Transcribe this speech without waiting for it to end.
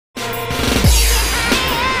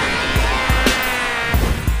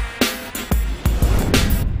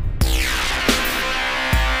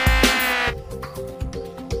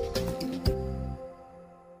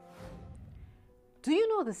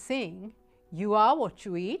saying, "You are what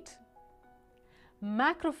you eat"?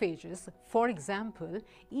 Macrophages, for example,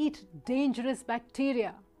 eat dangerous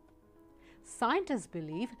bacteria. Scientists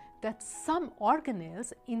believe that some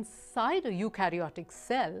organelles inside a eukaryotic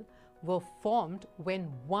cell were formed when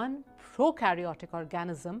one prokaryotic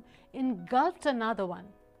organism engulfed another one.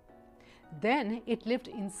 Then it lived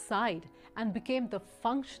inside and became the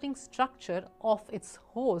functioning structure of its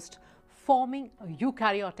host, forming a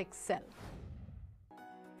eukaryotic cell.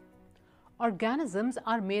 Organisms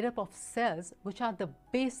are made up of cells which are the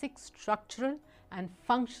basic structural and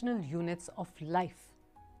functional units of life.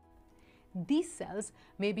 These cells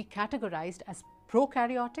may be categorized as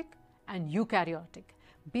prokaryotic and eukaryotic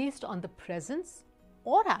based on the presence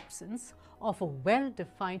or absence of a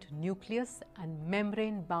well-defined nucleus and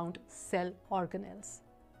membrane-bound cell organelles.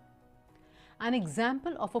 An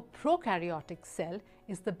example of a prokaryotic cell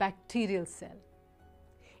is the bacterial cell.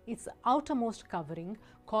 Its outermost covering,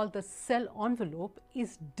 called the cell envelope,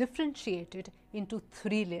 is differentiated into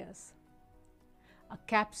 3 layers. A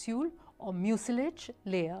capsule or mucilage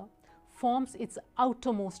layer forms its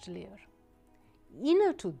outermost layer.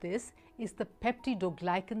 Inner to this is the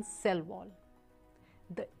peptidoglycan cell wall.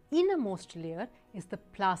 The innermost layer is the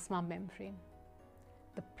plasma membrane.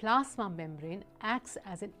 The plasma membrane acts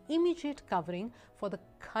as an immediate covering for the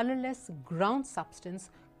colorless ground substance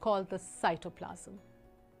called the cytoplasm.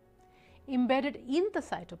 Embedded in the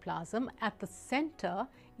cytoplasm at the center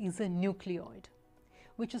is a nucleoid,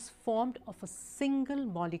 which is formed of a single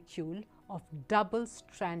molecule of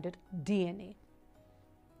double-stranded DNA.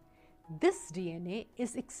 This DNA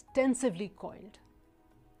is extensively coiled.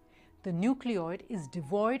 The nucleoid is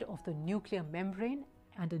devoid of the nuclear membrane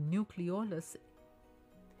and a nucleolus.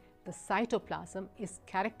 The cytoplasm is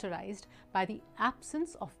characterized by the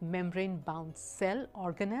absence of membrane-bound cell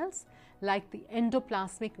organelles like the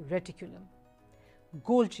endoplasmic reticulum,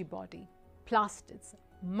 Golgi body, plastids,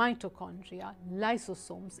 mitochondria,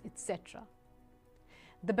 lysosomes, etc.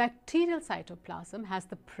 The bacterial cytoplasm has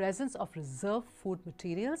the presence of reserved food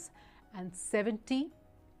materials and 70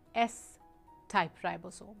 S-type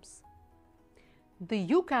ribosomes. The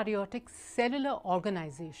eukaryotic cellular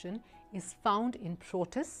organization is found in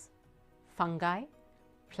protists, fungi,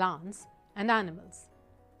 plants, and animals.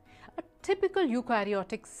 A typical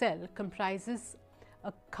eukaryotic cell comprises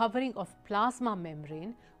a covering of plasma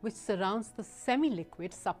membrane which surrounds the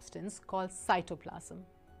semi-liquid substance called cytoplasm.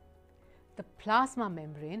 The plasma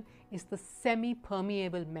membrane is the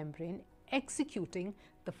semi-permeable membrane executing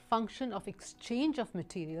the function of exchange of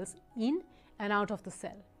materials in and out of the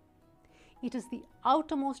cell. It is the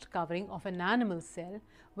outermost covering of an animal cell,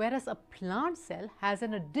 whereas a plant cell has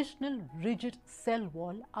an additional rigid cell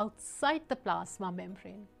wall outside the plasma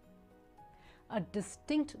membrane. A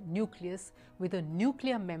distinct nucleus with a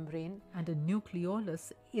nuclear membrane and a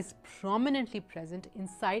nucleolus is prominently present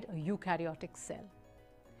inside a eukaryotic cell.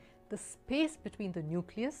 The space between the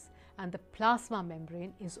nucleus and the plasma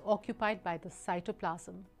membrane is occupied by the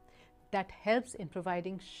cytoplasm that helps in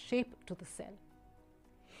providing shape to the cell.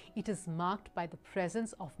 It is marked by the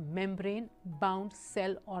presence of membrane-bound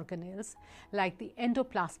cell organelles like the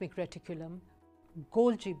endoplasmic reticulum,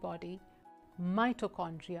 Golgi body,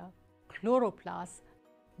 mitochondria, chloroplasts,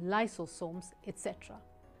 lysosomes, etc.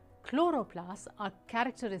 Chloroplasts are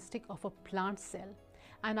characteristic of a plant cell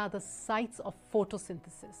and are the sites of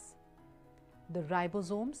photosynthesis. The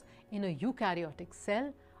ribosomes in a eukaryotic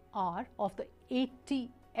cell are of the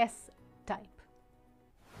 80S type.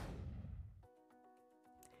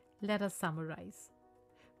 Let us summarize.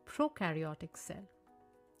 Prokaryotic cell.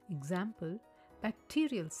 Example,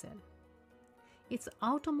 bacterial cell. Its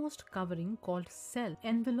outermost covering called cell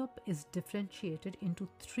envelope is differentiated into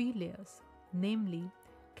 3 layers, namely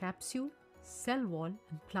capsule, cell wall,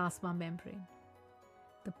 and plasma membrane.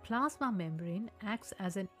 The plasma membrane acts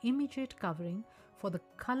as an immediate covering for the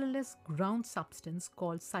colorless ground substance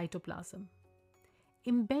called cytoplasm.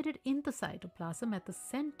 Embedded in the cytoplasm at the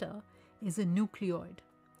center is a nucleoid,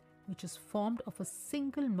 which is formed of a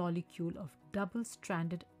single molecule of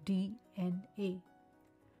double-stranded DNA.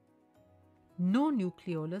 No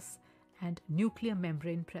nucleolus and nuclear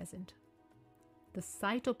membrane present. The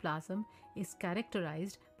cytoplasm is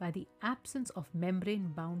characterized by the absence of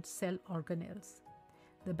membrane-bound cell organelles.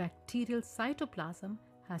 The bacterial cytoplasm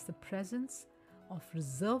has the presence of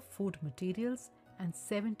reserved food materials and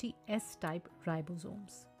 70 S-type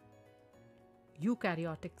ribosomes.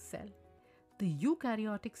 Eukaryotic cell. The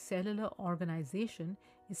eukaryotic cellular organization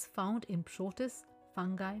is found in protists,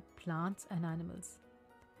 fungi, plants, and animals.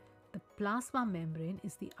 The plasma membrane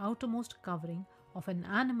is the outermost covering of an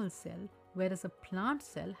animal cell whereas a plant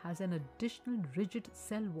cell has an additional rigid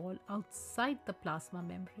cell wall outside the plasma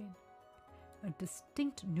membrane. A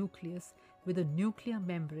distinct nucleus with a nuclear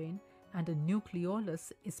membrane and a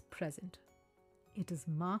nucleolus is present. It is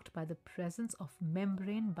marked by the presence of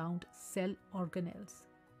membrane-bound cell organelles.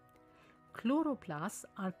 Chloroplasts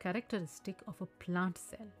are characteristic of a plant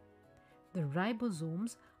cell. The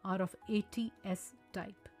ribosomes are of ATS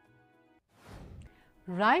type.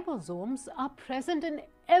 Ribosomes are present in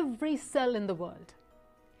every cell in the world.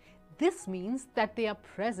 This means that they are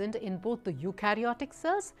present in both the eukaryotic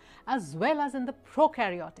cells as well as in the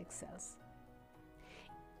prokaryotic cells.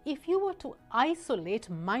 If you were to isolate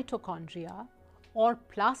mitochondria or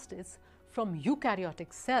plastids from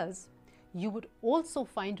eukaryotic cells, you would also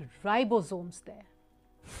find ribosomes there.